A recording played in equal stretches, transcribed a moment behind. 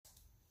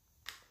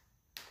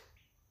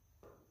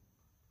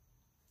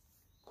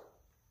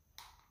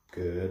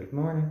Good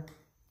morning,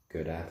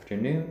 good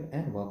afternoon,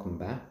 and welcome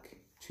back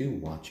to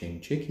Watching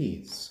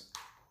Chickies.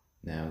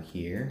 Now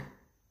here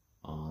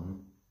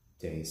on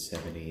day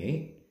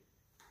 78,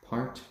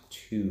 part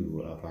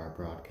 2 of our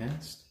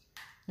broadcast,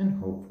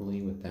 and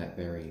hopefully with that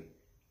very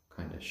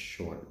kind of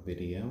short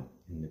video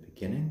in the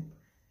beginning,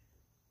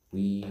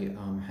 we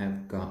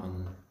have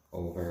gotten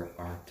over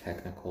our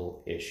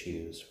technical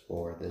issues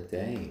for the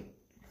day.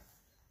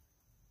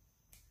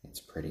 It's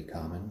pretty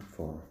common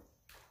for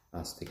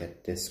us to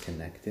get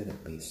disconnected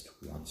at least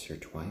once or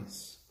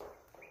twice.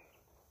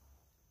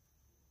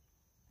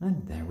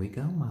 And there we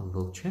go, my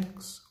little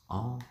chicks,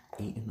 all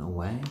eating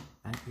away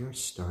at your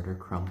starter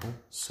crumble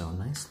so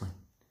nicely.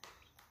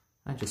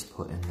 I just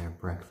put in their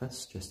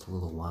breakfast just a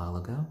little while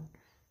ago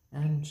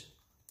and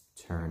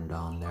turned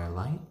on their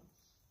light.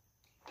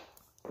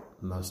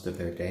 Most of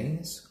their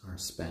days are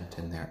spent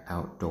in their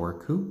outdoor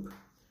coop,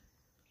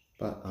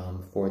 but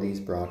for these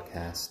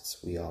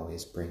broadcasts we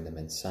always bring them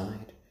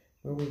inside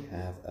where we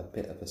have a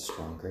bit of a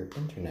stronger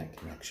internet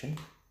connection.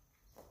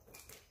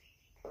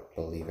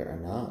 Believe it or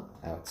not,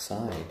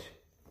 outside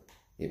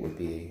it would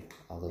be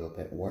a little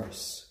bit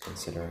worse,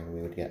 considering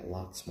we would get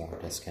lots more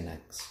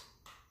disconnects.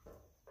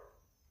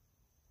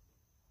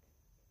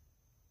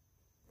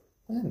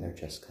 And they're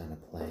just kind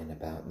of playing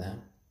about now.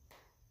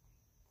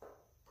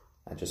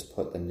 I just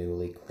put the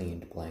newly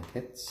cleaned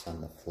blankets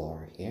on the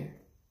floor here.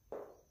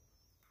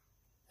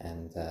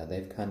 And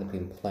they've kind of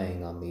been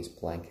playing on these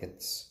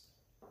blankets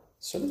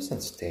sort of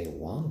since day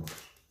one.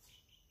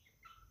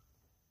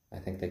 I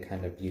think they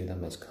kind of view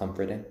them as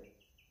comforting.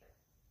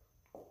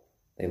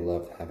 They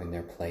love having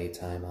their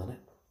playtime on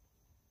it.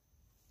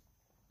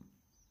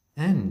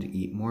 And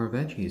eat more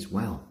veggies.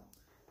 Well,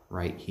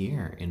 right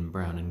here in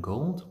brown and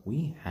gold,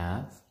 we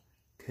have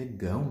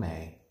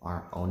Kagome,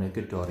 our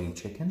onagadori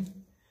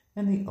chicken.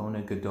 And the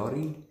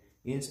onagadori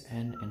is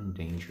an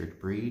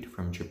endangered breed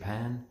from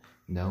Japan,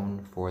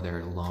 known for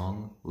their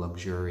long,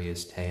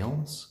 luxurious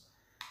tails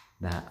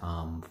that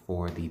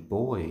for the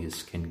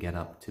boys can get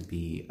up to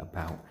be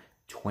about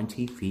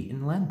 20 feet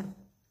in length,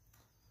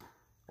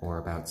 or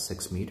about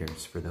 6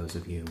 meters for those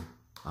of you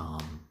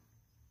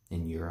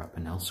in Europe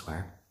and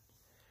elsewhere.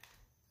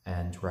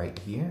 And right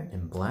here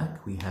in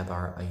black, we have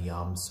our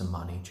ayam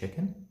cemeni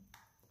chicken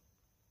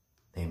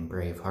named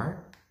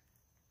Braveheart,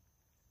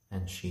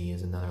 and she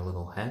is another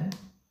little hen.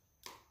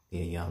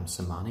 The ayam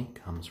cemeni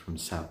comes from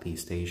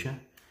Southeast Asia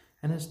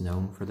and is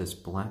known for this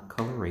black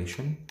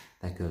coloration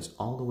that goes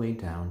all the way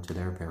down to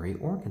their very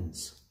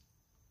organs.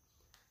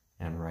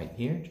 And right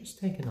here, just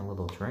taking a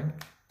little drink,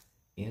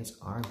 is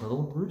our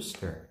little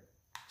rooster,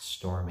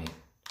 Stormy.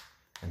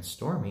 And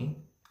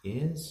Stormy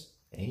is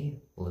a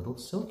little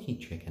silkie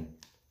chicken.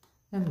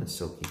 And the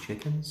silkie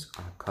chickens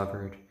are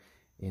covered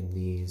in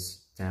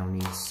these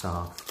downy,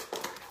 soft,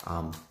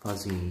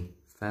 fuzzy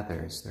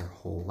feathers their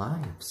whole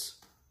lives.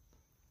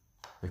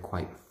 They're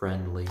quite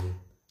friendly,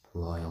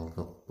 loyal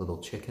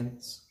little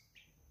chickens.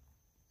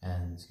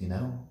 And, you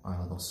know,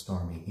 our little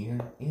Stormy here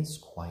is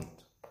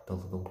quite the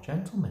little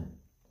gentleman.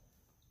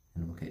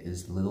 And look at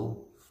his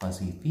little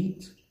fuzzy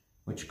feet,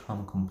 which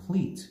come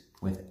complete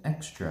with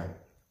extra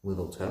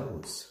little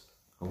toes.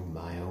 Oh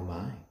my, oh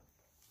my.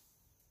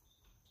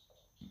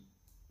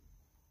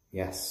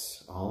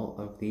 Yes, all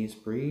of these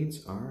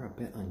breeds are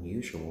a bit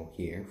unusual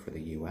here for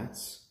the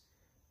US,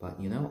 but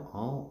you know,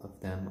 all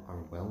of them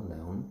are well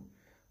known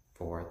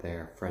for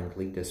their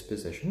friendly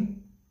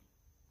disposition.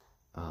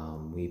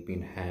 We've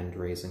been hand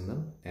raising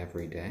them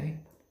every day,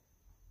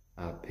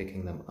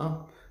 picking them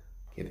up,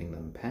 giving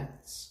them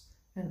pets,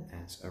 and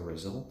as a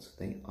result,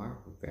 they are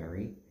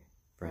very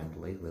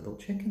friendly little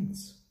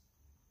chickens.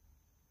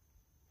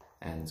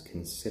 And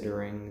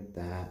considering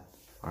that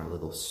our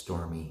little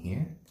Stormy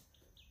here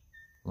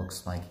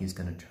looks like he's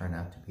going to turn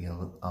out to be a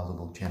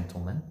little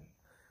gentleman,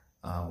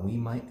 we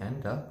might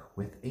end up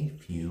with a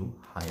few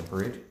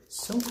hybrid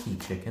silkie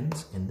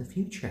chickens in the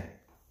future.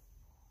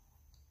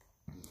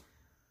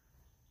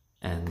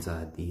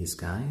 And these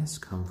guys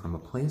come from a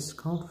place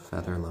called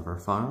Feather Lover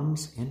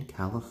Farms in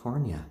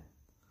California.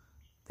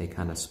 They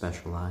kind of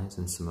specialize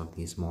in some of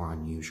these more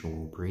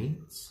unusual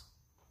breeds.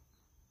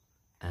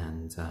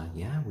 And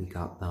yeah, we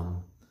got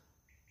them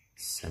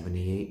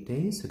 78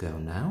 days ago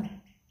now.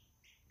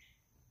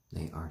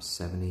 They are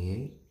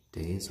 78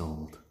 days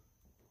old.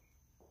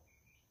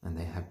 And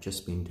they have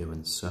just been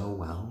doing so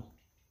well.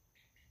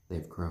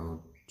 They've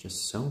grown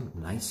just so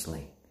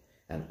nicely.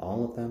 And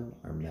all of them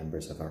are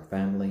members of our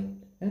family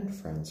and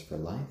friends for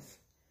life.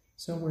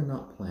 So we're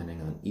not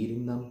planning on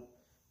eating them,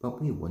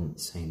 but we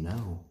wouldn't say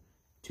no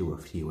to a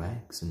few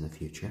eggs in the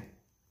future.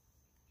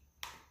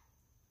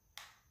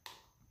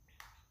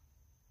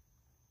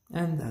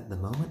 And at the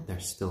moment, they're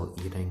still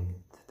eating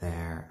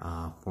their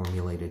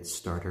formulated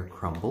starter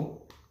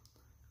crumble.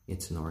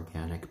 It's an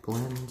organic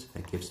blend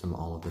that gives them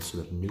all of the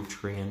sort of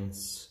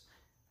nutrients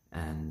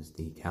and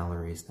the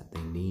calories that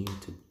they need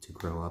to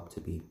grow up to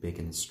be big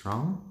and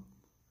strong.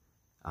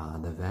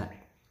 The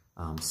vet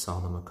saw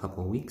them a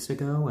couple weeks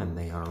ago and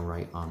they are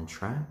right on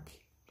track.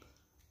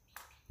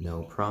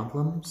 No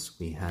problems.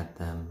 We had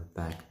them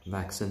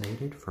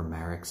vaccinated for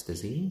Marek's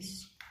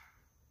disease.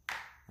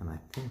 And I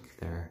think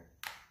they're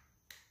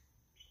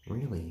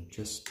really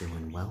just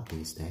doing well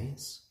these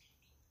days.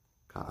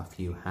 Got a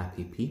few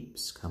happy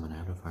peeps coming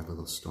out of our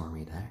little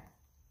Stormy there.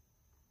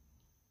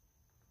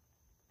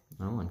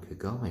 Oh, and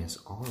Kagome is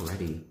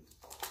already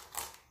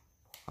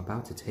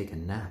about to take a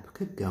nap.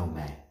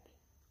 Kagome,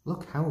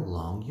 look how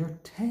long your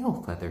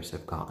tail feathers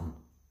have gotten.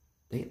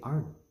 They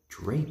are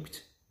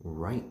draped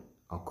right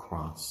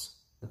across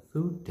the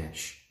food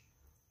dish.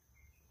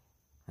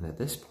 And at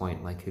this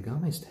point, like,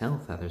 Kagome's tail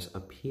feathers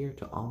appear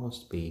to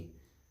almost be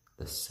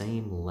the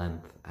same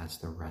length as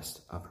the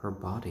rest of her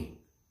body.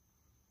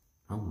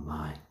 Oh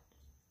my,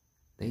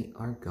 they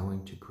are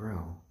going to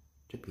grow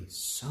to be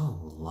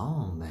so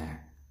long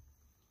there.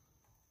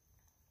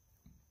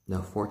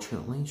 Now,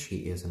 fortunately, she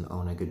is an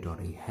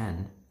onagadori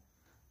hen,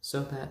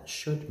 so that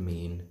should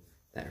mean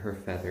that her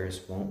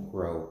feathers won't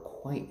grow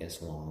quite as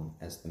long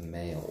as the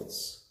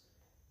males.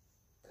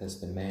 Because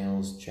the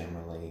males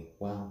generally,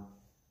 well,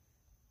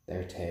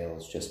 their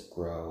tails just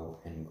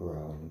grow and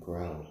grow and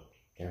grow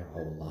their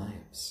whole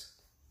lives.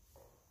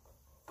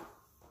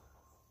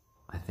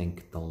 I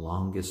think the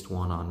longest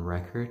one on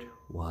record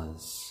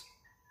was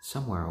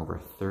somewhere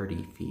over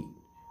 30 feet.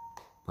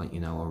 But,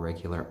 you know, a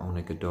regular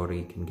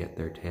onagadori can get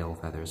their tail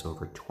feathers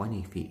over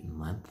 20 feet in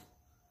length.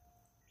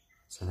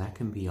 So that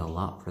can be a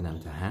lot for them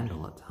to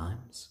handle at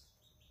times.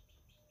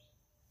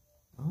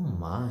 Oh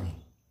my,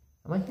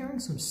 am I hearing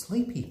some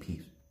sleepy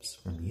peeps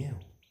from you?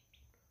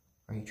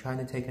 Are you trying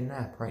to take a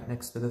nap right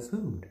next to the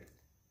food?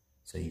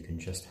 So you can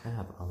just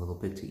have a little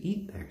bit to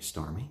eat there,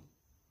 Stormy.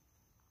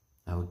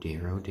 Oh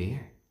dear, oh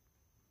dear.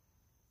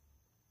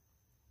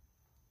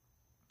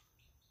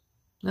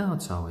 Now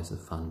it's always a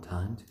fun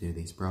time to do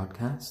these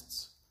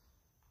broadcasts.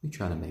 We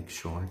try to make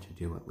sure to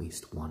do at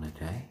least one a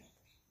day.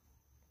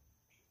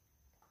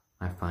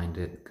 I find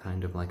it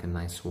kind of like a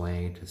nice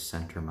way to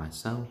center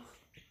myself,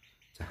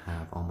 to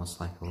have almost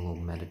like a little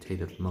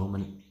meditative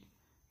moment,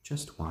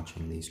 just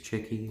watching these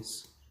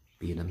chickies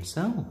be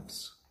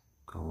themselves,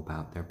 go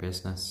about their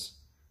business,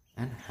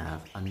 and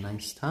have a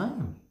nice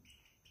time.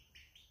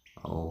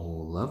 Oh,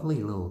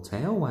 lovely little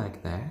tail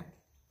wag there,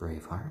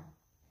 Braveheart.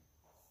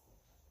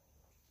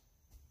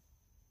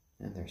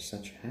 And they're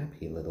such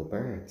happy little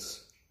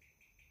birds.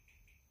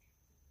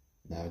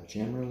 Now,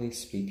 generally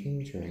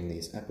speaking, during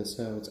these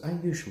episodes, I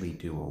usually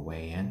do a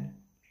weigh-in.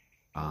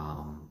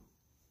 I'm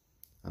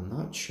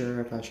not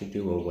sure if I should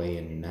do a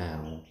weigh-in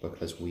now,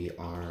 because we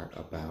are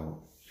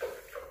about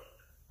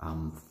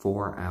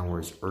 4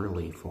 hours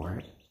early for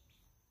it.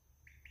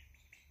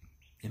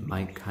 It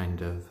might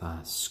kind of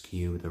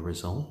skew the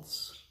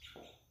results.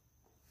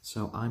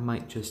 So I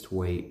might just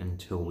wait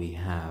until we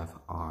have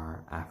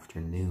our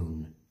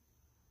afternoon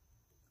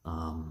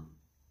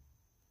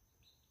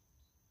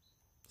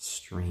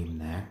stream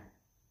there.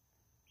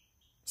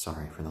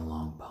 Sorry for the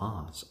long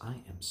pause.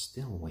 I am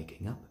still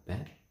waking up a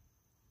bit.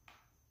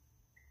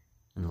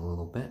 In a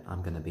little bit,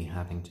 I'm going to be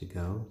having to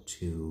go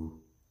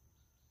to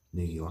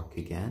New York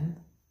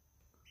again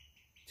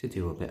to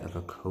do a bit of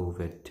a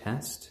COVID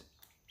test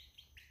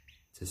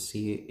to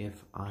see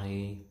if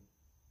I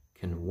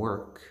can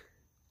work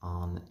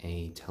on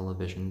a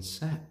television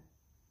set.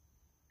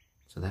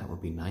 So that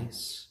would be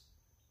nice,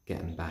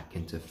 getting back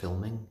into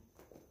filming.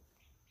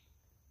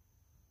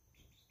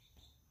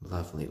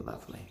 Lovely,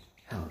 lovely.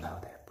 Hello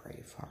there,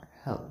 Braveheart.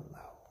 Hello.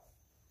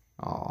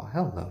 Oh,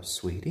 hello,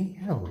 sweetie.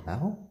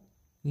 Hello.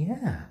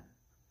 Yeah.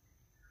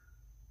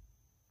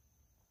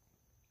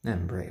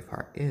 And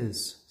Braveheart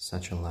is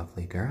such a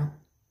lovely girl.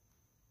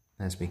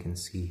 As we can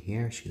see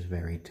here, she's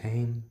very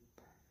tame.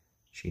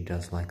 She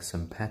does like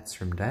some pets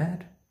from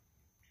Dad.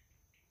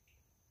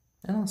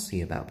 And I'll see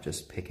about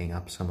just picking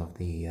up some of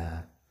the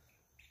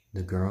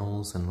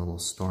girls and little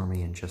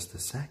Stormy in just a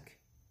sec.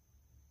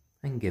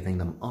 And giving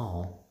them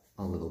all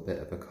a little bit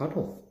of a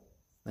cuddle.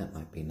 That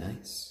might be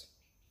nice.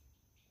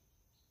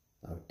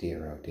 Oh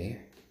dear, oh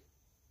dear.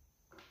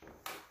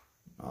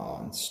 Oh,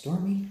 and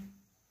Stormy.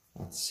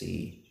 Let's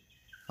see.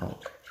 Oh,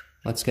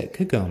 let's get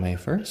Kagome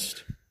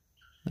first.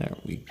 There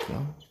we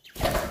go.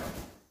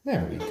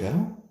 There we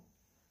go.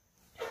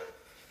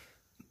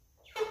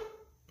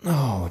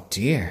 Oh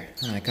dear,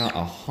 I got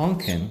a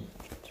honkin'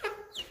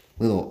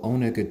 little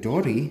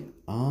onagadori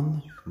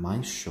on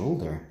my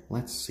shoulder.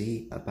 Let's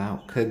see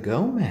about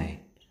Kagome.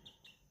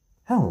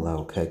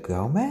 Hello,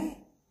 Kagome.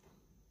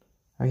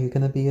 Are you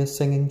gonna be a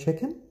singing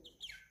chicken?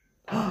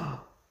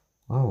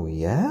 Oh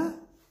yeah?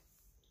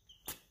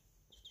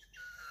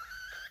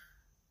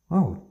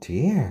 Oh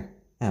dear,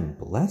 and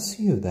bless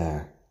you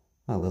there.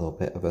 A little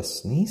bit of a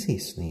sneezy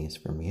sneeze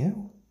from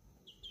you.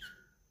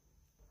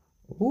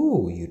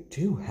 Ooh, you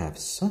do have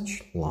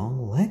such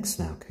long legs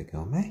now,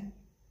 Kagome.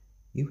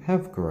 You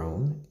have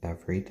grown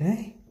every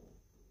day.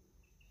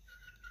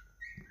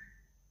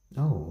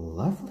 Oh,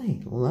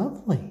 lovely,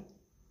 lovely.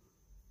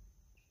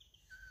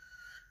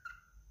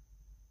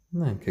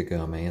 And then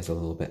Kagome is a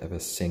little bit of a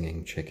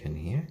singing chicken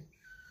here.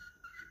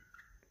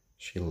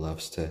 She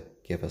loves to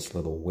give us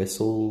little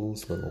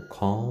whistles, little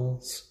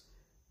calls,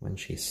 when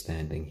she's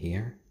standing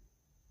here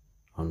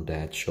on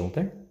Dad's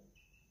shoulder.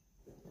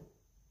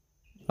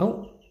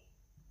 Oh,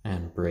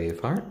 and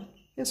Braveheart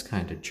is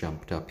kind of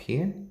jumped up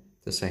here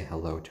to say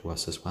hello to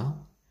us as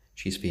well.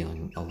 She's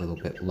feeling a little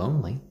bit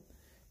lonely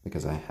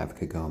because I have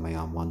Kagome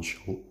on one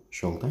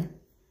shoulder.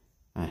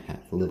 I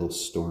have little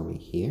Stormy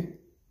here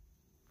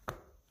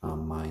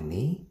on my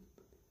knee.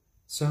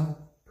 So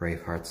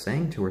Braveheart's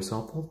saying to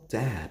herself, well,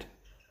 Dad,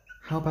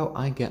 how about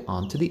I get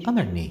onto the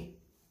other knee?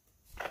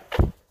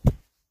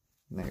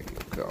 There you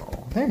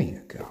go. There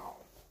you go.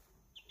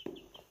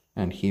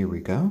 And here we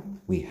go.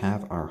 We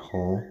have our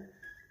whole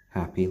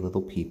happy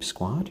little peep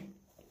squad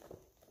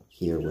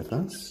here with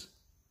us.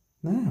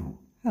 Now,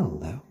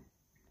 hello.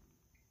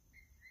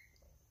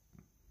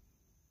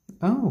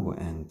 Oh,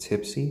 and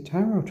Tipsy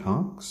Tarot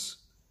Talks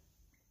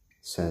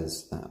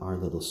says that our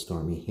little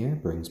Stormy here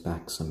brings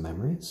back some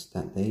memories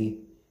that they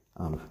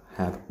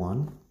had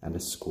one at a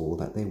school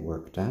that they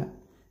worked at,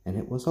 and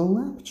it was a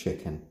lap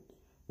chicken.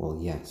 Well,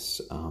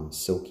 yes,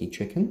 silky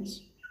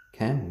chickens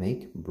can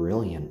make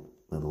brilliant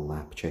little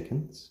lap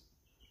chickens.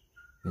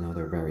 You know,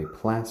 they're very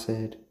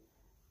placid,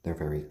 they're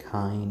very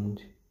kind,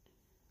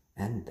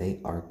 and they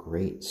are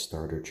great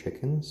starter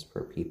chickens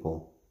for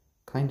people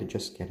kind of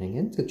just getting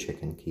into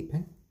chicken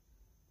keeping.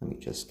 Let me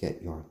just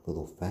get your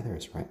little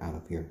feathers right out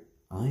of your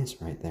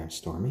eyes right there,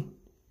 Stormy.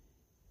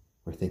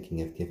 We're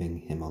thinking of giving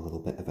him a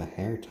little bit of a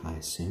hair tie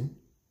soon.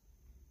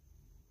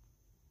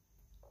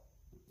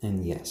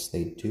 And yes,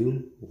 they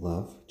do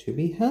love to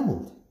be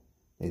held.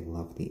 They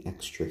love the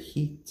extra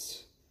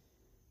heat.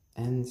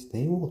 And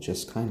they will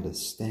just kind of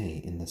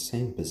stay in the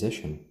same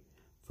position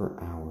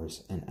for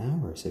hours and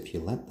hours if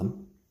you let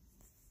them.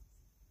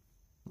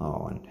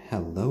 Oh, and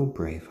hello,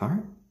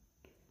 Braveheart.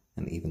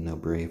 And even though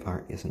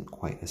Braveheart isn't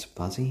quite as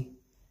fuzzy,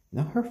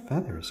 now her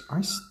feathers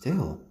are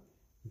still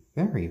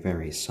very,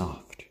 very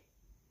soft.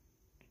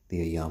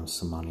 The ayam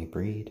cemeni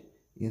breed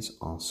is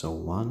also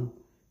one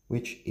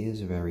which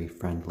is very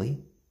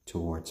friendly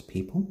towards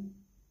people.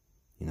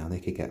 You know, they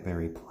could get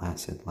very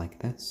placid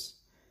like this.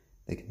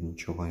 They can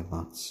enjoy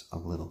lots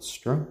of little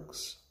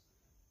strokes.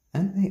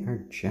 And they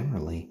are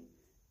generally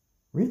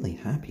really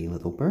happy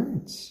little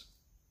birds.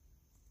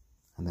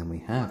 And then we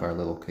have our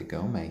little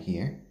Kagome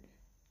here.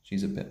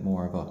 She's a bit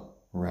more of a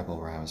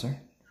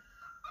rebel-rouser,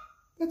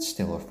 but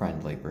still a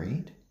friendly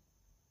breed.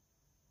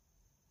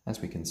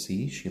 As we can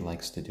see, she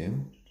likes to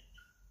do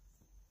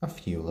a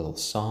few little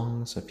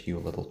songs, a few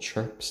little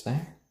chirps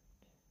there,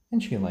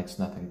 and she likes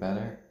nothing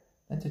better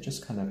than to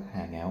just kind of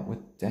hang out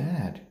with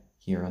Dad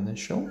here on the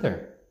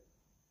shoulder.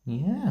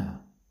 Yeah.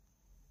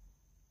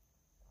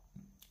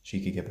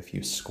 She could give a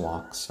few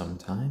squawks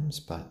sometimes,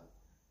 but,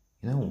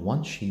 you know,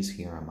 once she's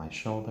here on my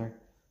shoulder,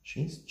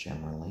 she's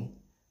generally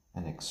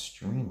an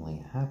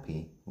extremely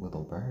happy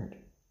little bird.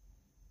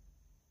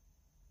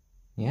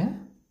 Yeah?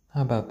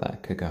 How about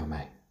that,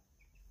 Kagome?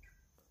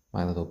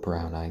 My little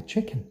brown-eyed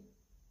chicken.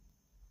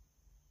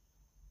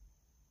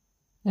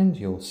 And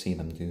you'll see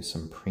them do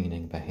some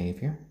preening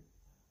behavior,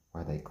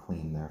 where they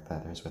clean their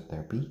feathers with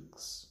their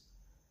beaks.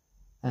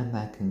 And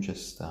that can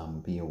just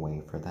be a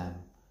way for them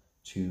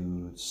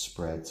to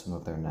spread some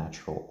of their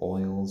natural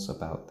oils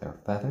about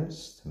their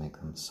feathers to make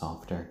them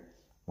softer,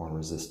 more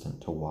resistant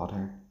to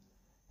water.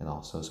 It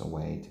also is a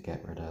way to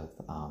get rid of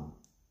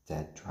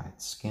dead,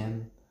 dried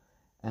skin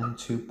and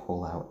to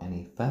pull out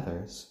any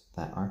feathers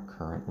that are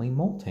currently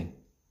molting.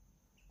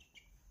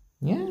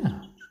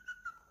 Yeah,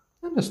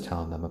 I'm just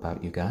telling them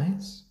about you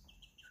guys.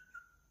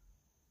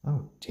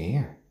 Oh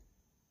dear,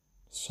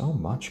 so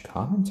much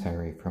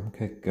commentary from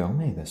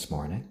Kagome this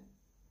morning.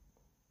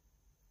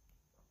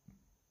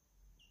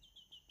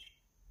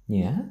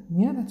 Yeah,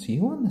 that's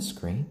you on the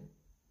screen.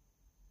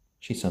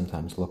 She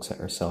sometimes looks at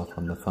herself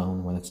on the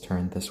phone when it's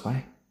turned this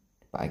way,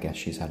 but I guess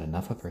she's had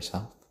enough of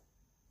herself.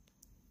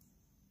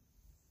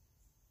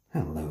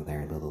 Hello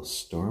there, little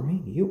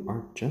Stormy. You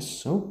are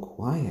just so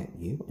quiet,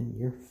 you and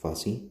your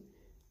fuzzy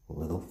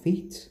little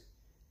feet.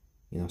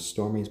 You know,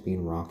 Stormy's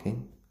been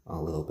rocking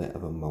a little bit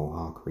of a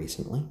mohawk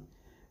recently,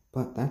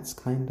 but that's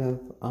kind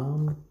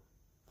of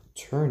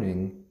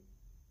turning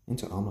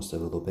into almost a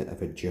little bit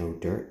of a Joe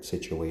Dirt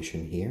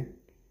situation here.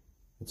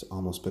 It's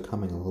almost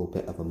becoming a little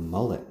bit of a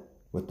mullet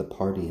with the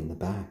party in the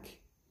back.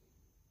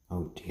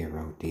 Oh dear,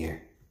 oh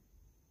dear.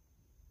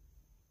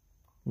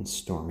 And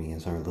Stormy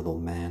is our little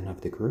man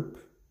of the group.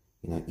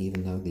 You know,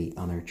 even though the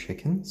other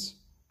chickens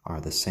are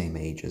the same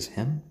age as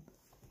him,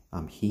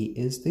 he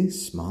is the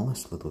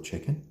smallest little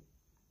chicken.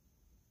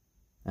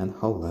 And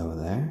hello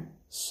there,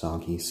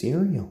 Soggy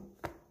Cereal.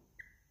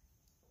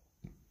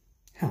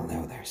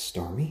 Hello there,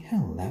 Stormy,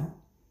 hello.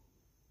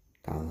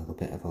 Got a little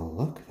bit of a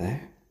look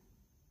there.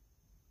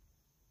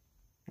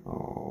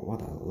 Oh,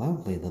 what a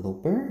lovely little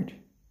bird.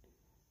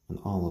 And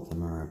all of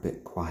them are a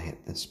bit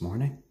quiet this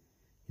morning.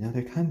 You know,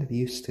 they're kind of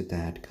used to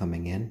Dad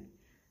coming in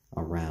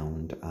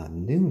around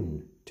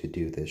noon to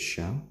do this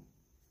show.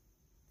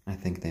 I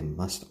think they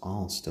must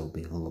all still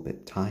be a little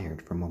bit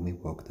tired from when we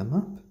woke them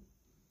up.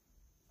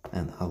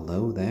 And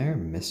hello there,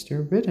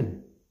 Mr.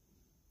 Ridden.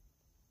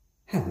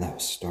 Hello,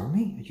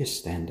 Stormy. Are you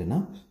standing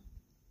up?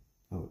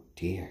 Oh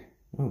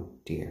oh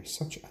dear,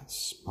 such a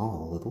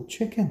small little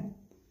chicken.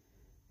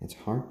 It's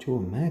hard to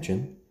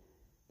imagine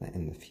that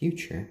in the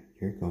future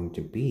you're going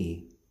to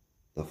be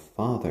the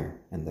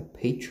father and the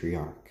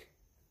patriarch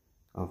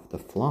of the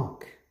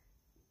flock.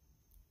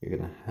 You're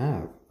going to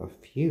have a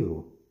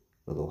few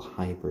little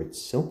hybrid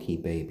silky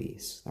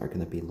babies that are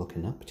going to be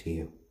looking up to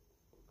you.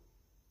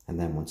 And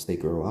then once they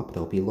grow up,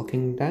 they'll be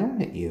looking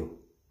down at you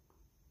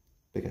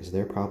because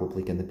they're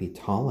probably going to be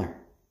taller.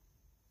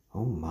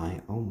 Oh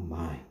my, oh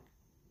my.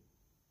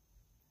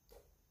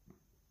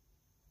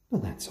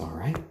 But that's all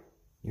right.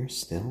 You're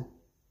still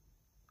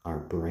our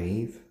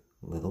brave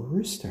little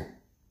rooster.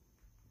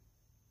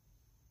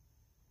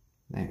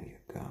 There you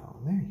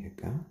go, there you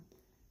go.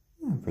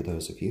 And for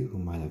those of you who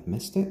might have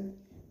missed it,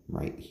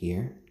 right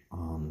here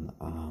on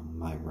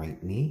my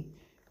right knee,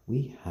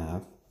 we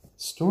have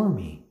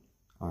Stormy,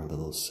 our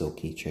little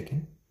silky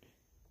chicken.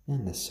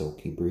 And the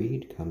silky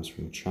breed comes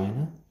from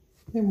China.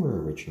 They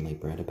were originally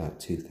bred about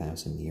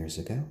 2,000 years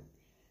ago,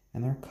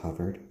 and are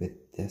covered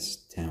with this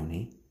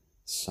downy,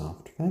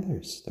 soft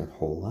feathers their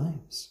whole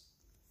lives.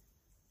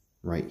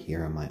 Right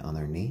here on my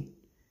other knee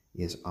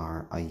is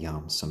our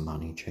ayam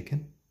cemeni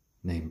chicken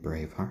named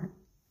Braveheart.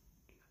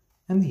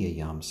 And the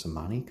ayam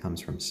cemeni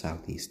comes from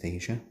Southeast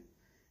Asia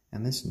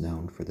and is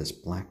known for this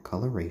black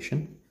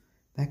coloration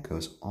that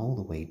goes all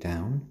the way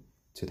down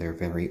to their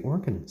very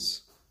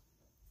organs.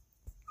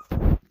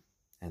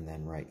 And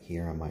then right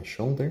here on my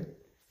shoulder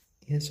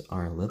is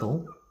our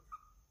little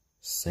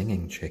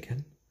singing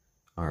chicken,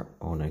 our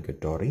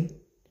onagadori,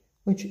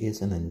 which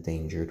is an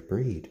endangered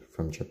breed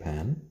from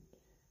Japan.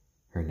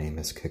 Her name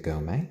is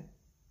Kagome,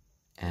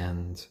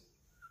 and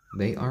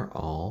they are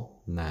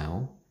all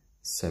now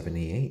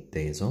 78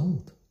 days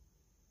old.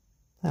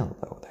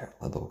 Hello there,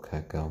 little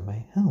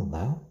Kagome.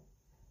 Hello.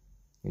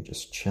 You're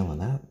just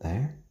chilling out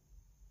there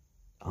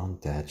on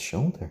Dad's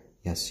shoulder.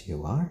 Yes,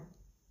 you are.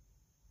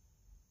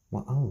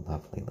 What a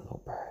lovely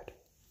little bird.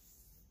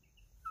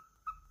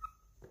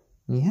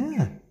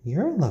 Yeah,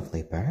 you're a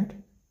lovely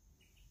bird.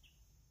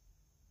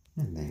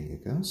 And there you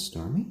go,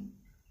 Stormy.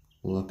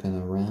 Looking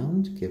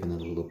around, giving a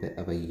little bit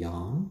of a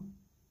yawn.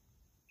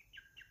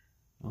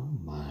 Oh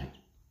my.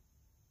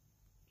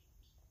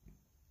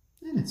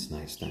 And it's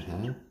nice to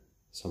have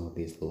some of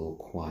these little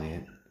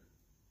quiet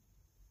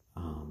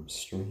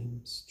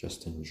streams,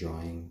 just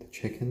enjoying the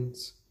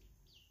chickens,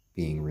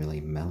 being really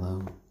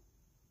mellow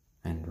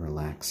and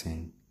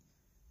relaxing,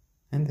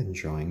 and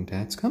enjoying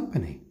Dad's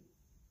company.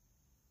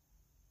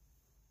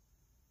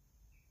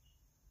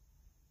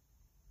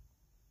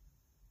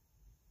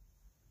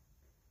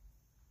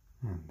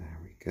 And there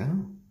we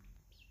go.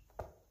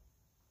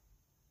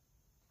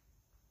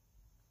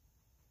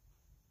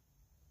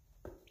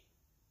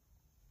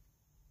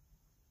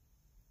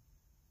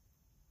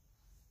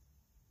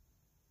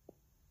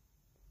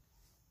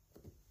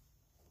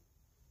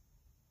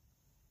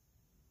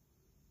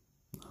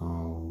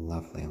 Oh,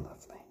 lovely,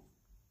 lovely.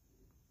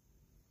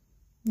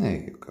 There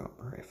you go,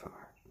 Braveheart.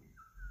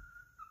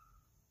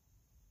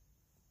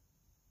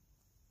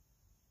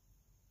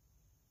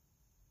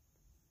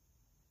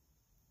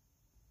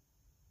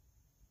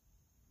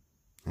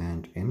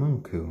 And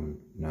Imun-kun,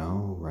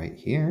 no, right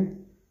here.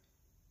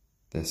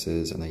 This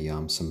is an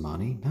ayam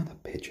cemeni, not a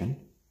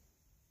pigeon.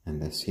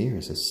 And this here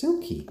is a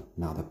silkie,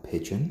 not a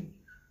pigeon.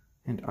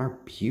 And our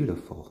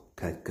beautiful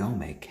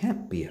Kagome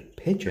can't be a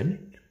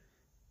pigeon.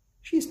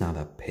 She's not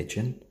a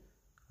pigeon,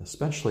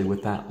 especially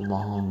with that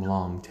long,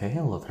 long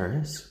tail of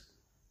hers.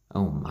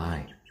 Oh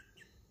my.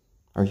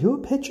 Are you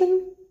a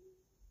pigeon?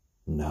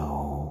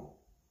 No.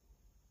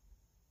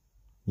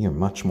 You're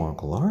much more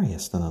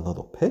glorious than a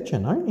little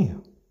pigeon, aren't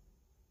you?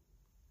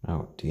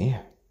 Oh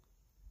dear.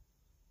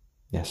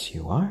 Yes,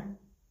 you are.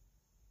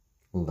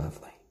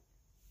 Lovely.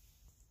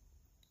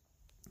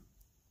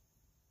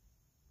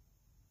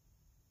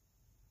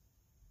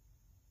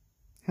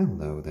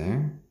 Hello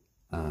there.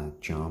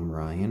 John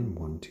Ryan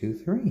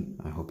 123.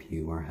 I hope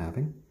you are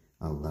having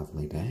a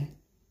lovely day.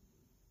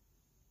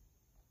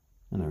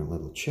 And our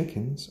little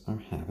chickens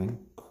are having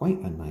quite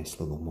a nice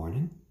little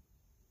morning.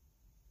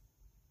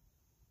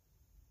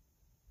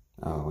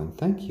 Oh, and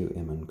thank you,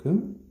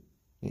 Imun-kun.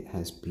 It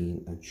has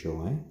been a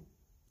joy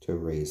to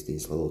raise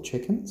these little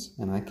chickens,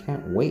 and I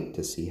can't wait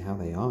to see how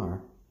they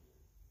are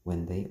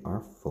when they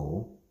are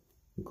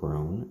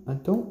full-grown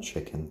adult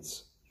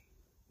chickens.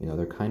 You know,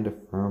 they're kind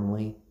of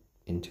firmly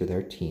into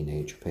their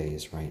teenage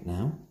phase right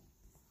now,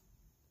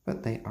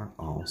 but they are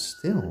all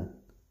still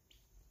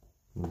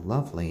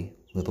lovely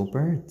little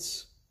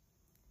birds.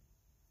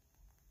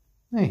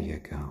 There you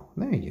go,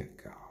 there you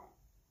go.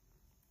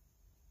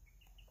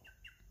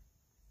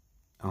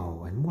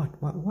 Oh, and what?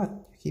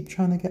 You keep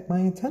trying to get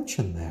my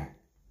attention there.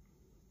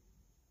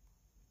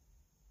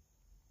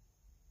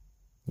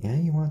 Yeah,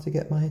 you want to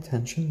get my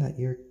attention that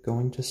you're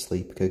going to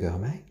sleep,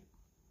 Kagome?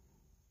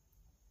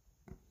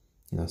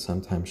 You know,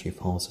 sometimes she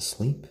falls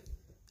asleep,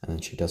 and then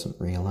she doesn't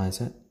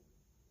realize it,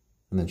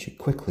 and then she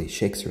quickly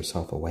shakes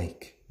herself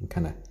awake and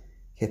kind of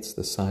hits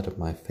the side of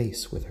my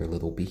face with her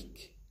little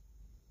beak.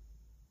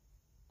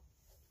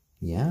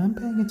 Yeah, I'm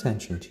paying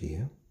attention to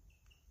you.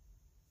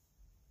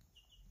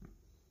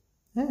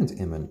 And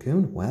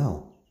Iman-kun,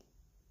 well,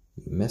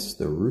 you missed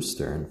the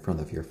rooster in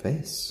front of your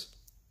face.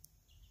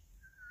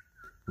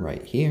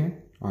 Right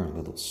here, our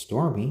little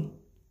Stormy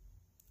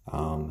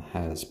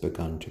has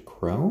begun to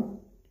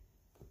crow.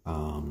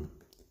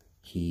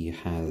 He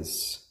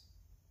has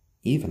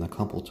even a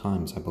couple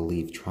times, I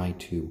believe, tried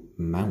to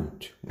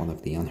mount one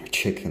of the other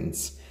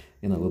chickens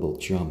in a little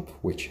jump,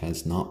 which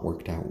has not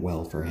worked out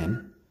well for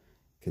him,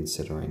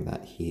 considering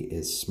that he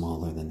is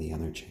smaller than the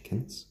other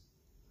chickens.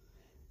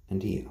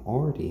 And he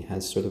already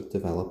has sort of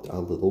developed a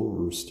little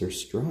rooster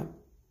strut.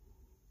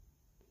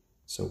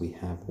 So we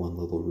have one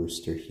little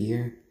rooster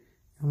here,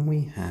 and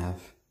we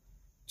have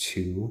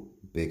two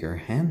bigger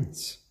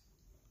hens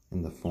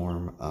in the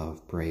form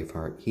of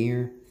Braveheart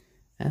here,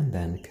 and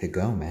then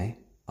Kagome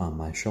on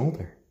my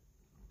shoulder.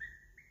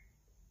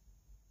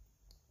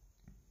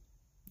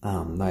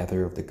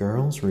 Neither of the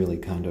girls really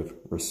kind of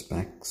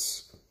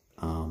respects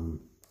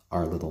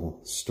our little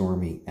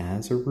Stormy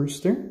as a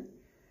rooster.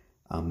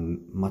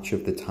 Much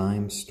of the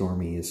time,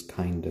 Stormy is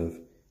kind of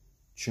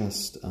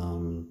just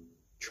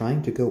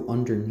trying to go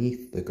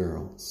underneath the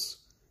girls,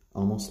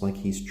 almost like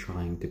he's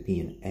trying to be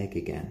an egg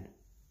again,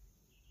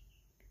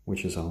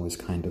 which is always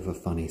kind of a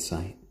funny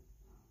sight.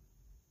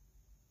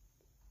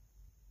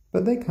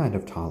 But they kind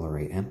of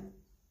tolerate him,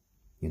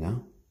 you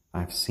know?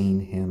 I've seen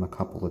him a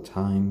couple of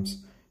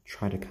times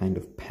try to kind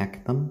of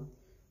peck them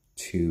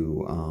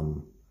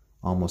to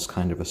almost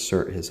kind of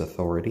assert his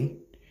authority,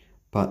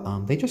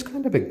 but they just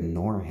kind of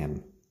ignore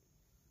him.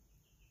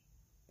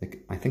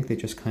 I think they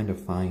just kind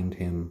of find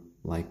him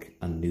like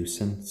a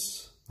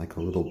nuisance, like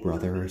a little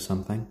brother or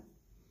something.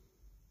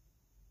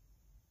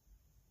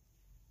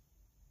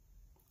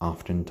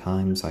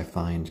 Oftentimes I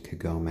find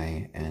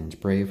Kagome and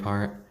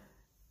Braveheart,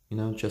 you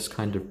know, just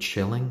kind of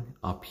chilling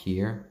up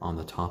here on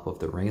the top of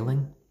the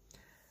railing.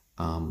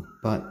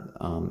 But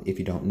if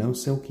you don't know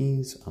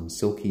silkies,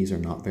 silkies are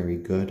not very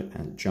good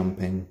at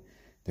jumping.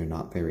 They're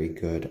not very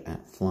good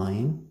at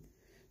flying.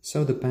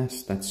 So the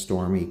best that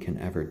Stormy can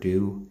ever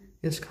do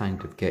is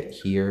kind of get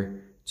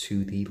here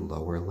to the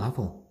lower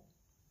level.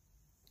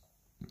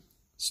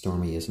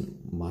 Stormy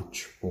isn't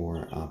much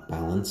for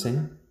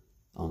balancing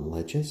on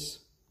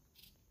ledges.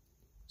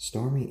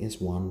 Stormy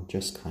is one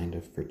just kind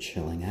of for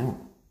chilling out.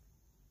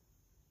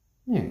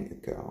 There you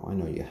go. I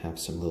know you have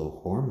some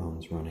little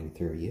hormones running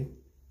through you,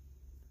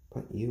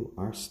 but you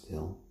are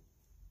still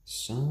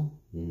so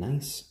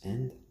nice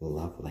and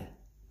lovely.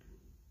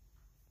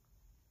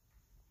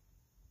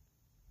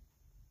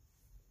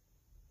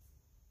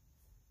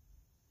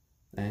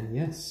 And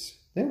yes,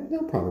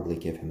 they'll probably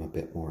give him a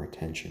bit more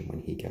attention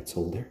when he gets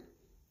older.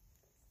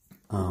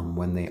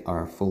 When they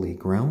are fully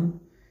grown,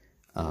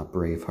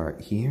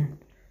 Braveheart here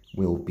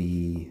will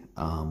be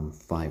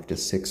 5 to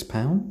 6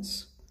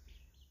 pounds.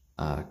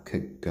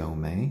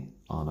 Kagome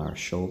on our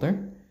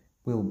shoulder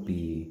will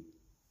be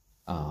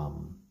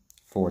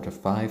 4 to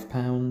 5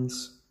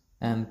 pounds,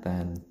 and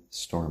then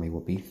Stormy will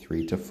be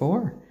 3 to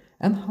 4.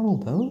 And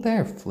hello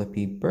there,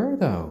 Flippy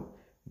Birdo.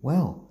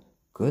 Well,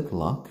 good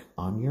luck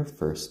on your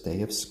first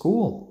day of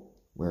school.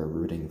 We're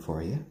rooting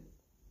for you.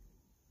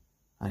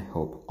 I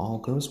hope all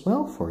goes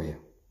well for you.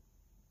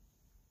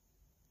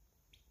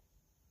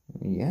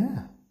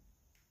 Yeah.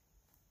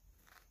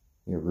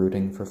 You're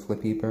rooting for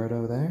Flippy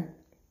Birdo there?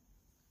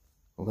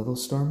 A little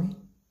Stormy?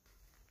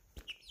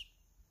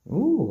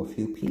 Ooh, a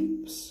few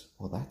peeps.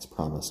 Well, that's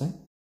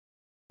promising.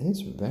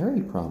 It's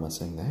very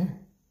promising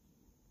there.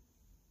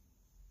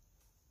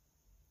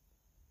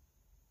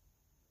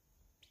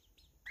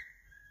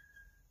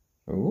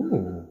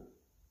 Ooh.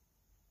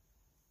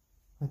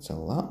 That's a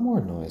lot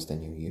more noise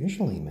than you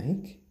usually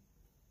make.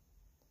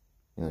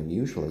 You know,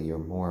 usually you're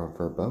more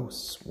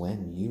verbose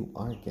when you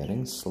are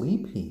getting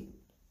sleepy.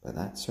 But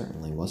that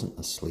certainly wasn't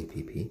a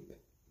sleepy peep.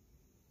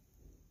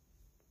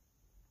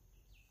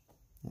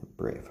 And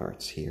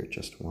Braveheart's here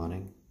just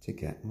wanting to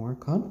get more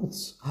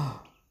cuddles.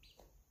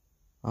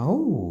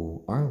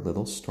 Oh, our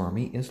little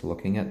Stormy is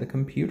looking at the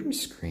computer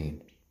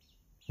screen.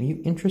 Are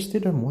you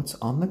interested in what's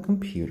on the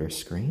computer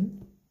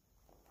screen?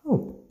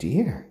 Oh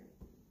dear.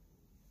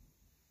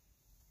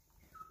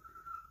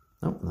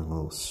 Oh, and a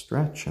little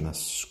stretch and a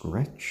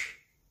scratch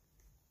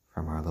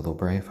from our little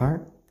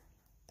Braveheart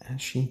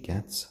as she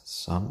gets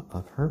some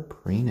of her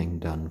preening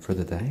done for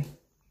the day.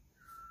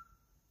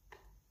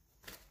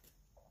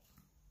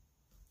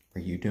 Are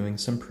you doing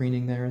some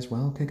preening there as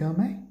well,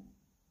 Kagome?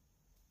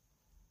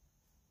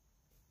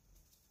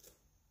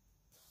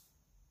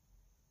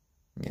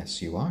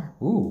 Yes, you are.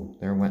 Ooh,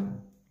 there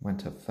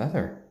went a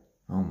feather.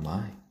 Oh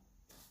my.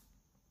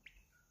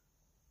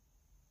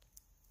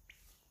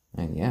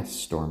 And yes,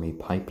 Stormy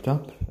piped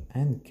up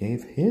and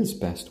gave his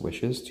best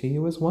wishes to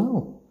you as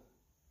well.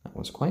 That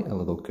was quite a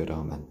little good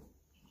omen.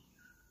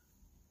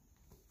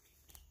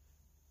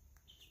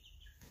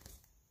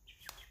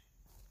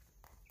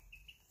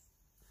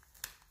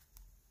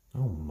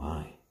 Oh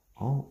my,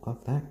 all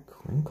of that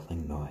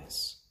crinkling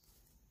noise.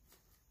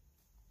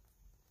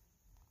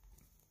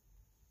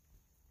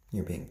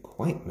 You're being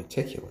quite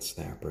meticulous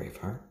there,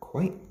 Braveheart.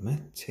 Quite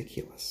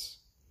meticulous.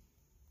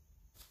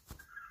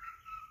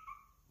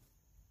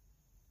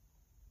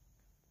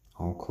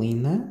 all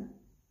clean there?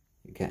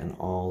 You're getting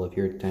all of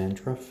your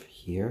dandruff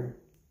here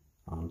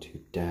onto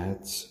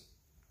Dad's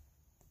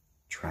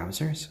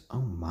trousers?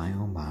 Oh my,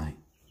 oh my.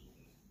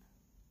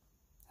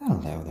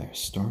 Hello there,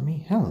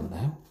 Stormy.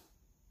 Hello.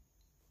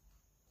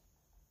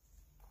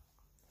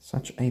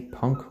 Such a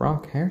punk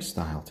rock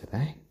hairstyle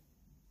today.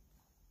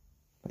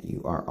 But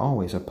you are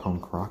always a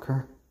punk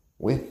rocker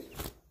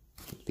with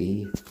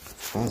the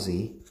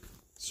fuzzy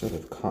sort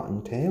of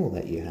cotton tail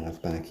that you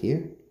have back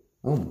here.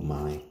 Oh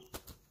my.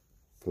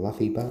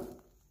 Fluffy butt.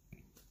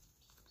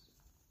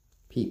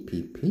 Peep,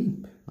 peep,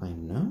 peep. I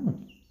know.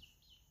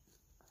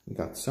 You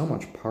got so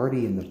much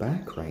party in the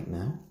back right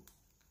now.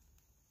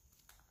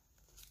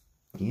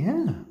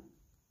 Yeah.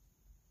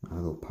 A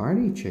little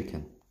party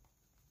chicken.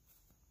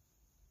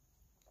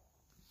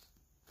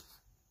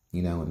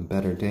 You know, in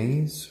better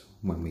days,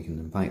 when we can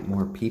invite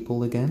more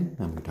people again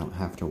and we don't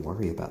have to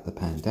worry about the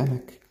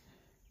pandemic,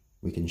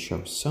 we can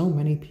show so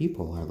many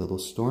people our little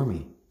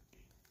Stormy,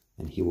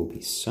 and he will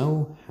be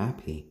so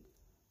happy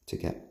to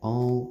get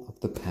all of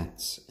the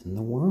pets in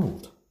the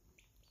world,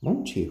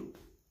 won't you?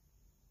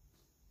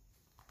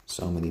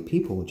 So many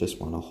people will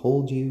just want to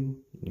hold you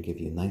and give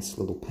you nice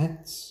little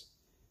pets,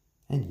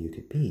 and you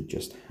could be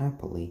just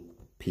happily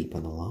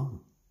peeping along.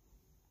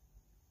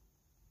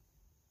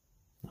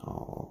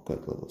 Oh,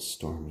 good little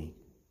Stormy.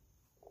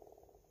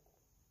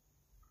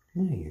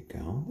 There you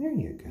go, there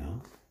you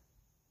go.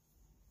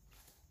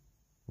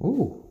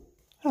 Ooh,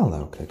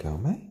 hello,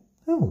 Kagome.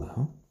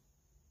 Hello.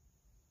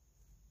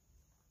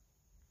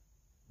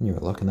 You were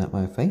looking at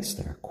my face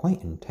there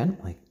quite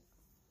intently.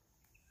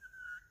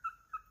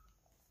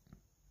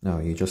 No,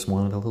 you just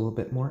wanted a little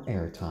bit more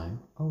airtime.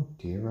 Oh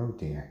dear, oh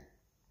dear.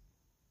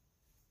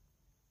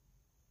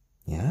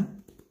 Yeah?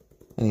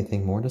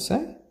 Anything more to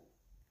say?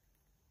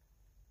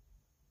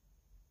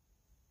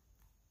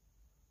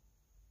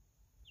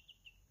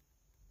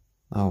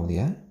 Oh,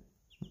 yeah?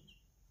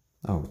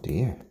 Oh,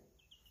 dear.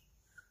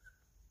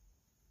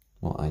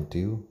 Well, I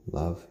do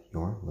love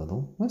your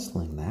little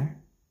whistling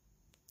there.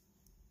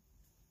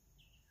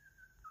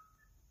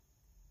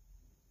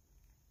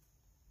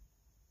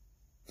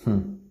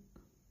 And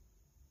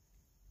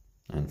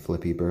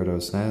Flippy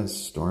Birdo says,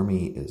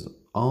 Stormy is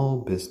all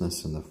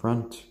business in the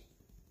front,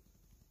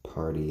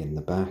 party in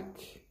the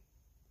back,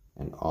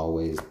 and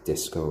always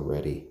disco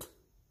ready.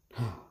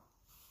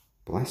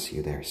 Bless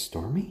you there,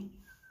 Stormy.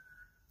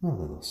 A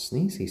little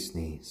sneezy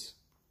sneeze.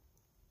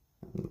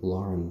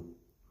 Lauren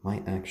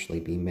might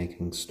actually be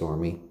making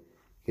Stormy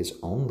his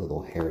own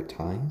little hair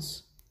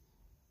ties,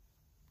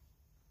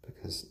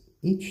 because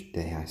each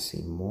day I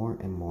see more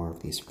and more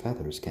of these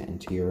feathers get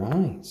into your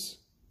eyes.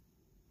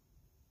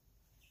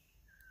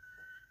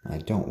 I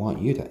don't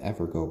want you to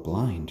ever go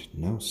blind,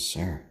 no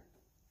sir.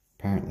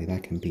 Apparently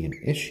that can be an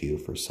issue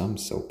for some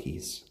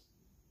silkies.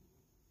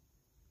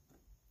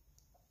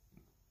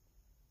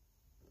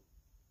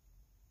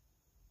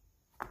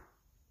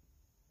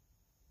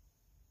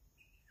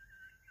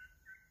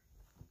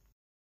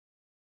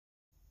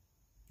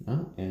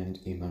 And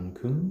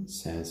Iman-kun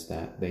says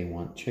that they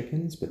want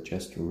chickens, but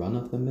just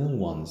run-of-the-mill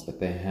ones that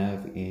they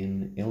have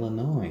in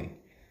Illinois.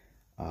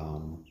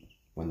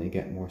 When they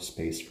get more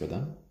space for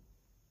them.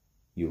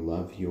 You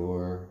love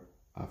your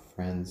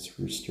friend's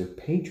rooster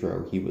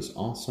Pedro. He was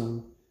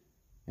awesome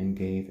and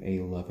gave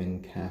a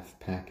loving calf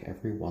pack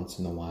every once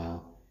in a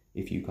while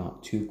if you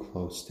got too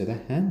close to the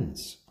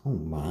hens. Oh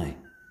my.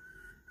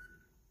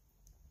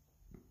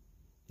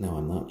 Now,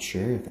 I'm not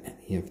sure if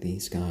any of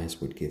these guys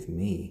would give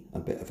me a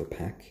bit of a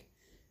peck.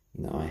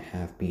 You know, I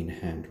have been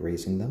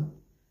hand-raising them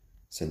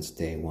since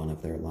day one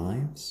of their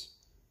lives.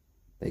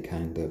 They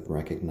kind of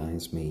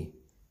recognize me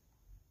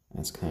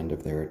as kind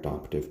of their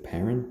adoptive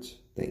parent.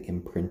 They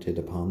imprinted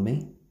upon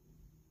me.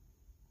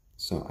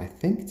 So I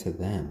think to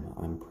them,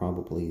 I'm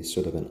probably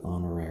sort of an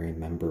honorary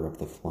member of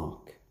the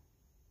flock.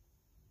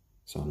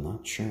 So I'm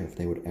not sure if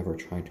they would ever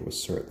try to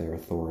assert their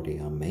authority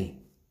on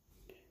me.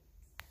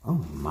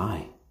 Oh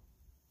my.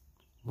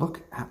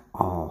 Look at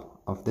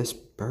all of this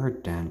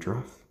bird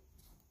dandruff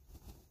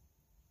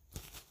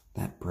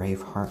that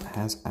Braveheart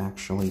has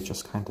actually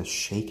just kind of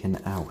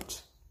shaken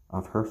out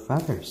of her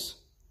feathers.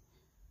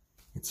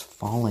 It's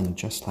falling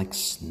just like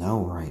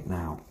snow right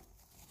now.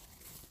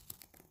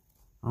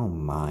 Oh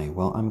my,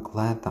 well, I'm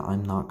glad that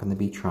I'm not going to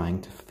be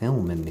trying to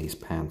film in these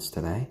pants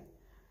today.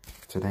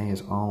 Today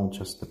is all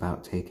just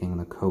about taking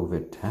the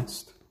COVID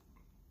test.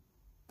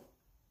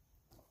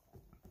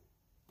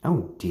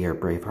 Oh dear,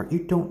 Braveheart, you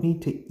don't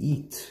need to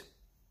eat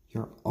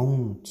your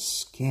own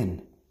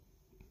skin.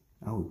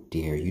 Oh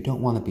dear, you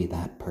don't want to be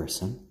that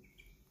person.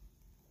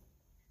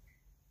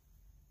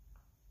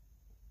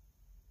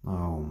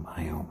 Oh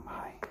my, oh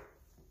my.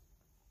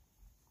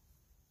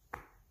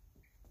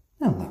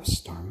 Hello,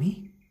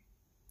 Stormy.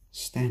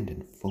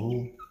 Standing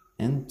full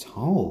and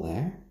tall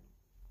there.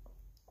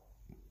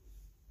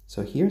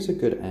 So here's a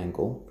good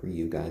angle for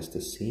you guys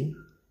to see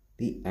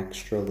the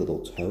extra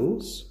little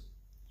toes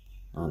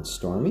on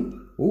Stormy.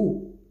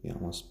 Ooh, you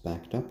almost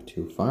backed up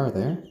too far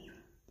there.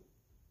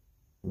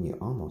 And you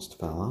almost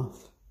fell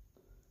off.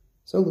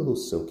 So little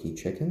silky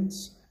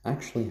chickens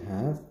actually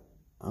have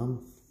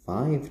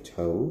 5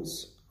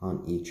 toes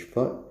on each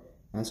foot,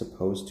 as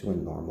opposed to a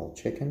normal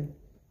chicken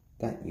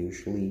that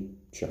usually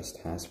just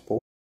has 4.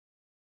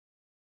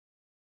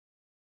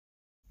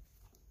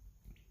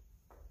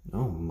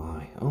 Oh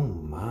my, oh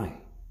my.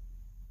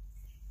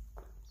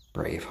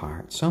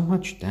 Braveheart, so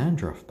much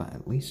dandruff, but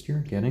at least you're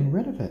getting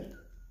rid of it.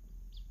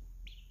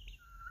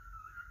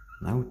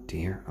 Oh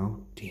dear,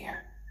 oh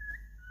dear.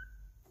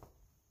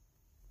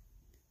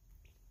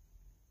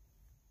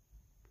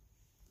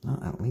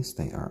 Well, at least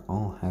they are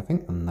all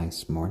having a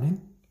nice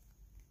morning.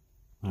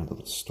 My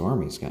little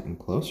Stormy's getting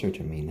closer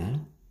to me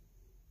now.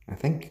 I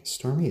think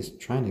Stormy is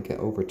trying to get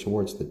over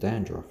towards the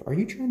dandruff. Are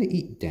you trying to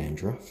eat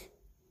dandruff?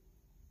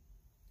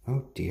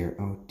 Oh dear,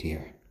 oh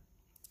dear.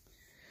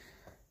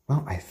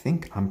 Well, I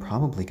think I'm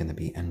probably going to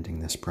be ending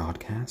this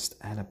broadcast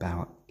at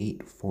about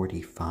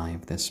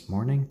 8:45 this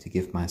morning to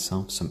give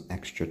myself some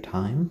extra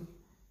time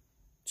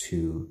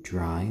to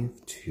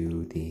drive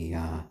to the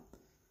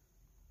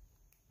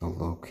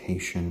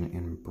location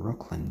in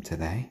Brooklyn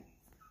today.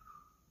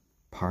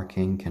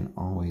 Parking can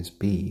always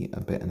be a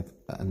bit of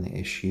an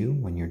issue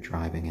when you're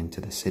driving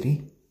into the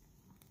city.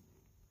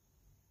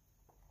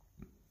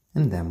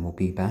 And then we'll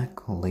be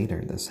back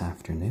later this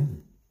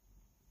afternoon.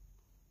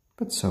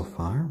 But so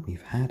far,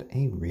 we've had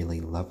a really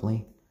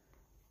lovely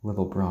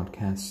little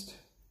broadcast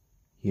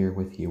here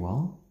with you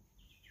all.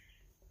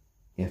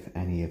 If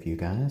any of you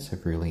guys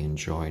have really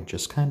enjoyed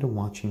just kind of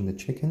watching the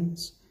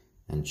chickens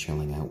and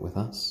chilling out with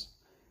us,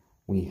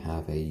 we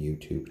have a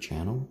YouTube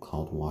channel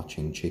called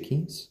Watching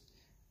Chickies.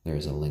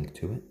 There's a link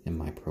to it in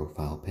my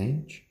profile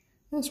page,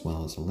 as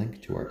well as a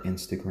link to our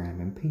Instagram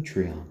and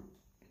Patreon.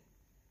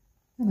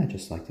 And I'd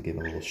just like to give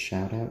a little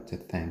shout out to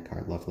thank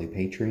our lovely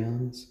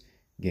Patreons,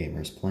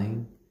 Gamers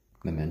Playing,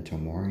 Memento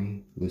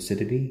Mori,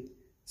 Lucidity,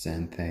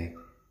 Xanthe,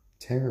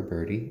 Terror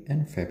Birdie,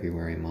 and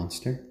February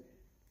Monster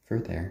for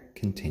their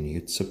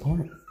continued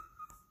support.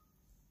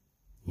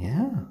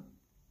 Yeah.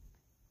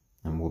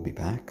 And we'll be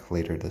back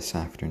later this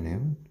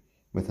afternoon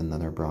with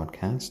another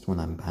broadcast when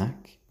I'm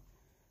back.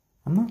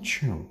 I'm not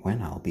sure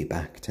when I'll be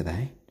back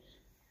today.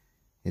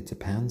 It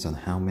depends on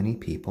how many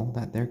people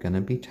that they're going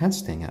to be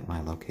testing at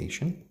my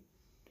location.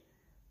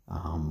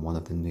 One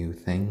of the new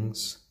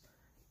things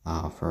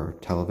for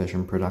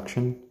television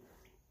production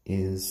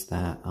is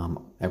that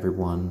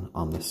everyone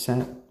on the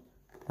set,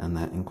 and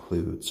that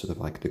includes sort of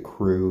like the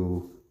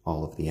crew,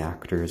 all of the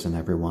actors and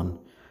everyone,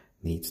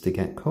 needs to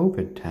get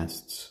COVID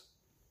tests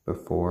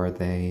before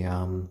they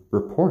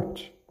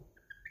report.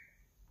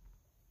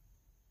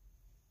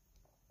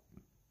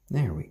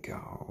 There we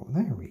go,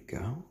 there we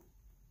go.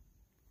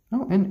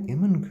 Oh, and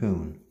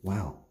Iman-kun,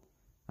 well,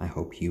 I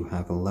hope you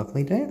have a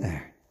lovely day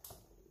there.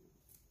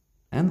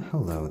 And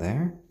hello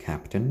there,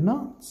 Captain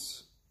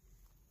Knots.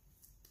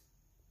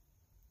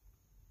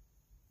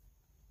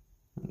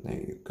 And there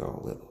you go,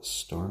 little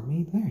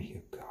Stormy, there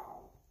you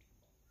go.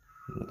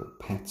 Little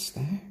pets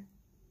there.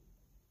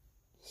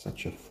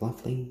 Such a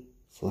fluffy,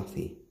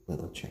 fluffy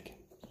little chicken.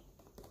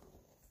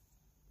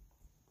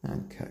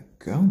 And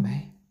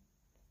Kagome,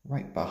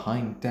 right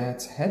behind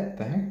Dad's head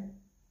there.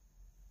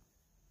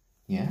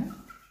 Yeah?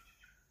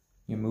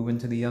 You moving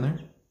to the other?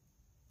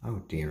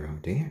 Oh dear, oh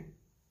dear.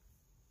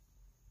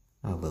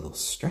 A little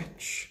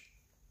stretch.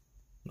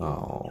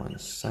 Oh, and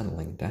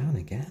settling down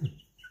again.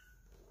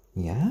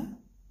 Yeah?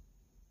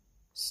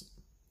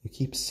 You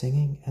keep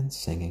singing and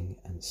singing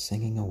and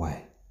singing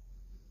away.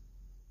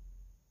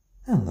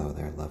 Hello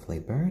there, lovely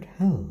bird.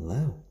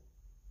 Hello.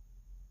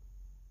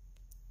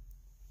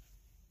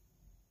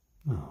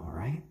 All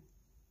right.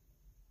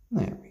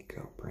 There we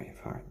go,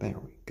 Braveheart. There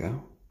we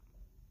go.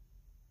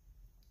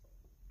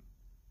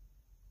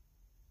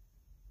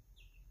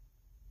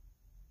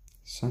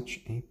 Such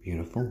a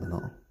beautiful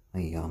little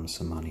ayam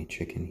cemeni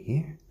chicken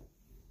here.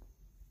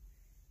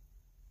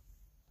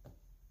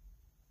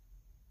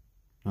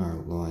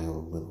 Our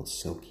loyal little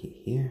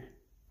silkie here.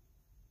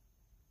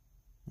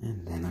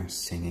 And then our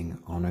singing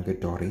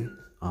onagadori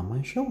on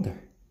my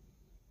shoulder.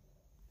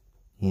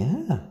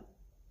 Yeah,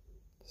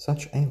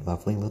 such a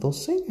lovely little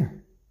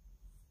singer.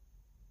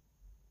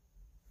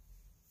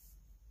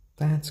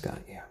 Dad's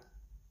got you.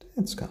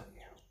 Dad's got you.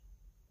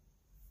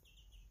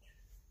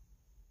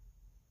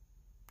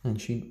 And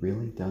she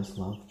really does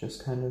love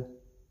just kind of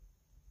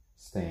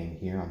staying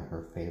here on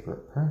her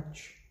favorite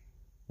perch,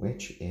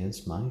 which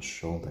is my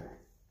shoulder.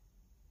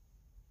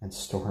 And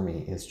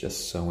Stormy is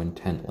just so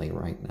intently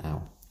right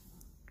now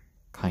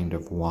kind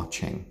of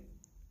watching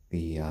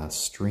the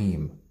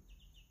stream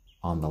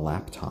on the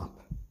laptop.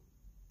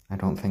 I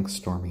don't think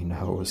Stormy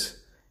knows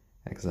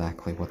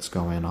exactly what's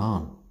going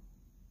on.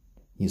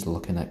 He's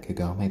looking at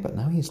Kagome, but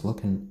now he's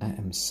looking at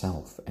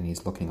himself, and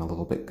he's looking a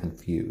little bit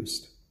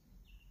confused.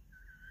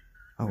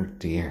 Oh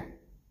dear.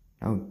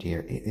 Oh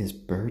dear, it is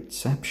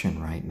birdception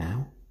right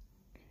now.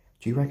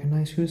 Do you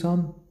recognize who's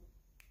on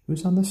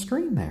the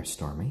screen there,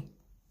 Stormy?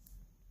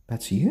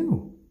 That's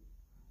you.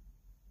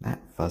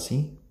 That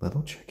fuzzy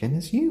little chicken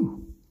is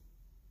you.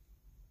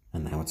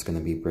 And now it's going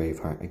to be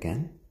Braveheart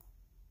again.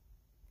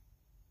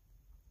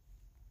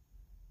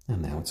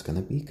 And now it's going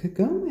to be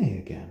Kagome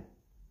again.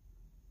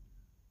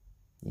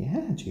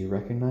 Yeah, do you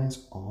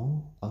recognize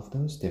all of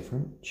those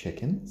different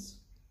chickens?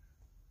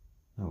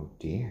 Oh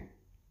dear.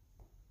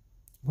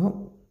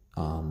 Well,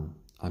 I'm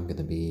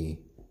gonna be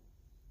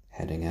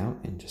heading out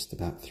in just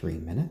about 3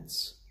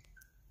 minutes.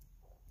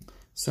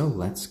 So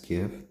let's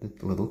give the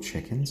little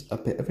chickens a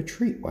bit of a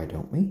treat, why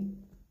don't we?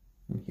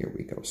 And here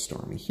we go,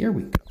 Stormy, here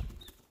we go.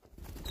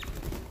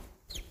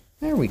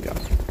 There we go.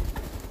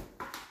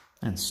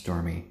 And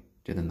Stormy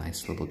did a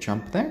nice little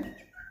jump there.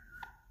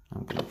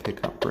 I'm gonna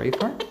pick up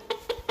Braveheart.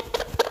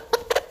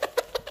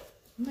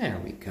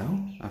 There we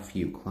go. A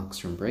few clucks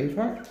from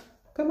Braveheart.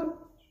 Come on.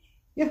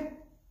 Yeah.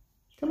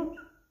 Come on.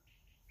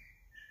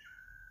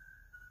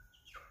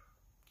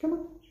 Come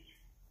on.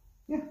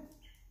 Yeah.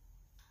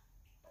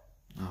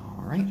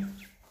 All right.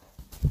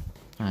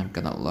 I'm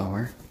gonna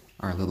lower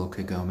our little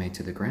Kagome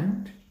to the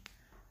ground.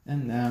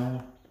 And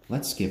now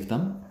let's give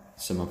them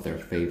some of their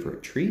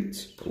favorite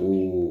treats.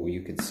 Oh,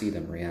 you can see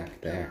them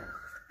react there.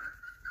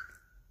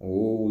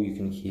 Oh, you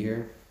can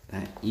hear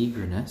that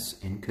eagerness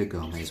in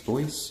Kagome's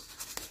voice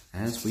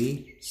as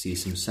we see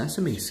some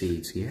sesame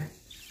seeds here.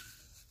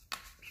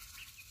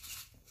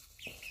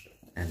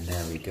 And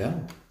there we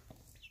go.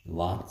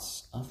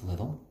 Lots of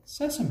little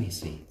sesame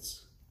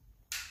seeds.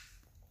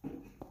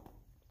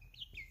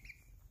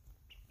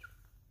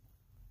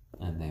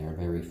 And they are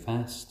very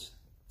fast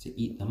to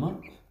eat them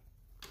up.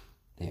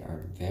 They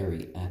are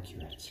very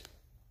accurate.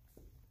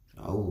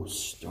 Oh,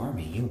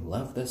 Stormy, you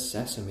love the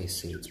sesame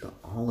seeds, but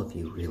all of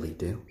you really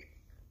do.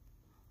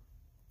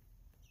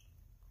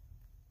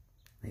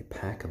 They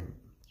pack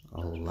a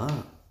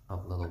lot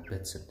of little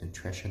bits of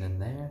nutrition in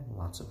there,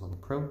 lots of little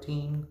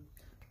protein,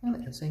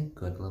 and it's a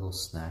good little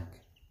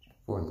snack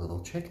for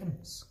little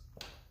chickens.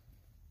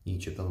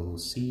 Each of the little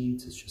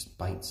seeds is just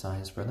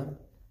bite-sized for them.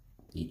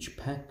 Each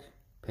peck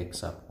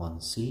picks up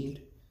one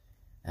seed,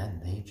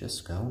 and they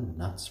just go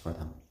nuts for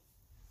them.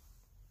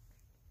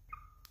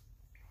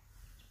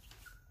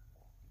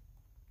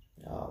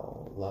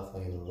 Oh,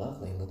 lovely,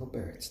 lovely little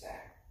birds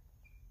there.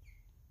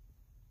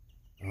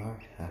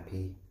 Our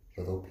happy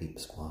little peep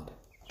squad.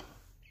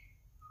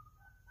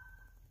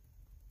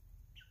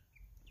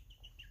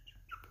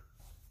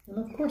 And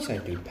of course I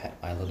do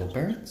pet my little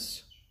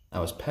birds. I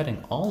was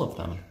petting all of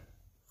them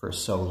for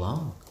so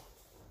long.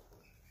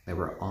 They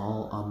were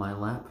all on my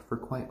lap for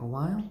quite a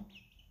while.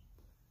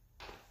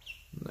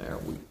 There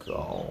we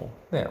go.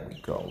 There we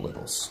go,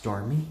 little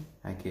Stormy.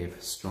 I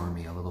gave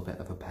Stormy a little bit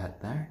of a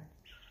pet there.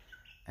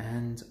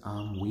 And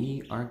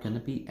we are going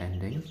to be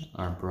ending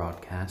our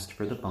broadcast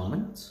for the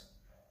moment.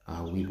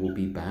 We will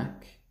be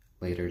back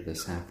later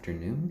this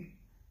afternoon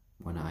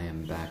when I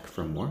am back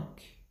from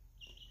work.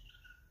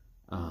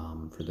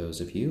 For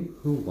those of you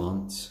who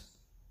want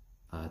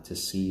to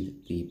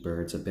see the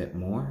birds a bit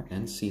more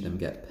and see them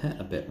get pet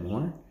a bit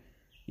more,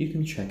 you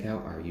can check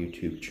out our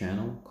YouTube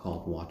channel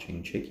called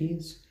Watching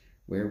Chickies,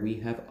 where we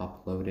have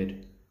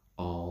uploaded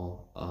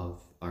all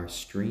of our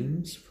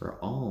streams for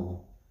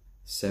all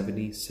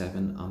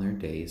 77 other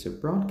days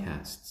of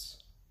broadcasts.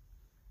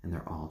 And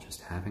they're all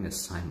just having a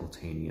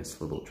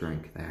simultaneous little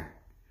drink there.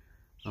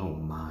 Oh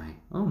my,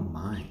 oh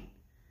my.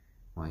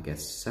 Well, I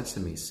guess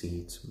sesame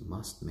seeds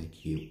must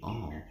make you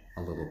all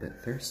a little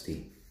bit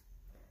thirsty.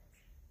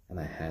 And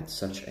I had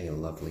such a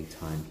lovely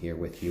time here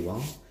with you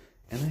all,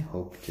 and I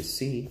hope to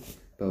see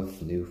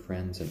both new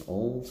friends and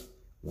old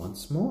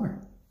once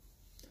more.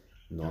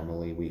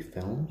 Normally we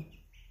film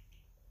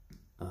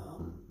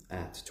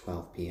at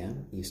 12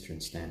 p.m.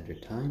 Eastern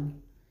Standard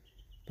Time,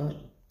 but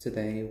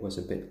today was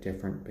a bit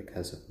different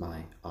because of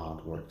my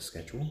odd work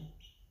schedule.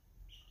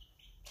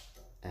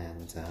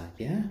 And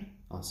yeah,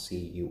 I'll see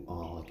you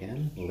all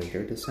again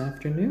later this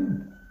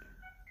afternoon.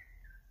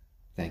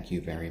 Thank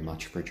you very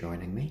much for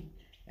joining me.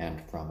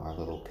 And from our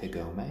little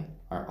Kagome,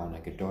 our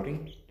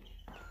onagadori,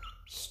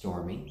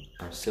 Stormy,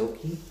 our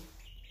silkie,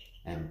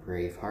 and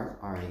Braveheart,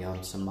 our ayam,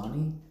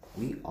 cemeni,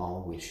 we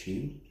all wish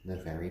you the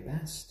very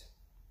best.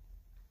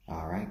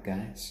 All right,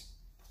 guys.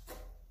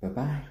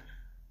 Bye-bye.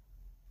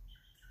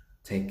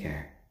 Take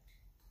care.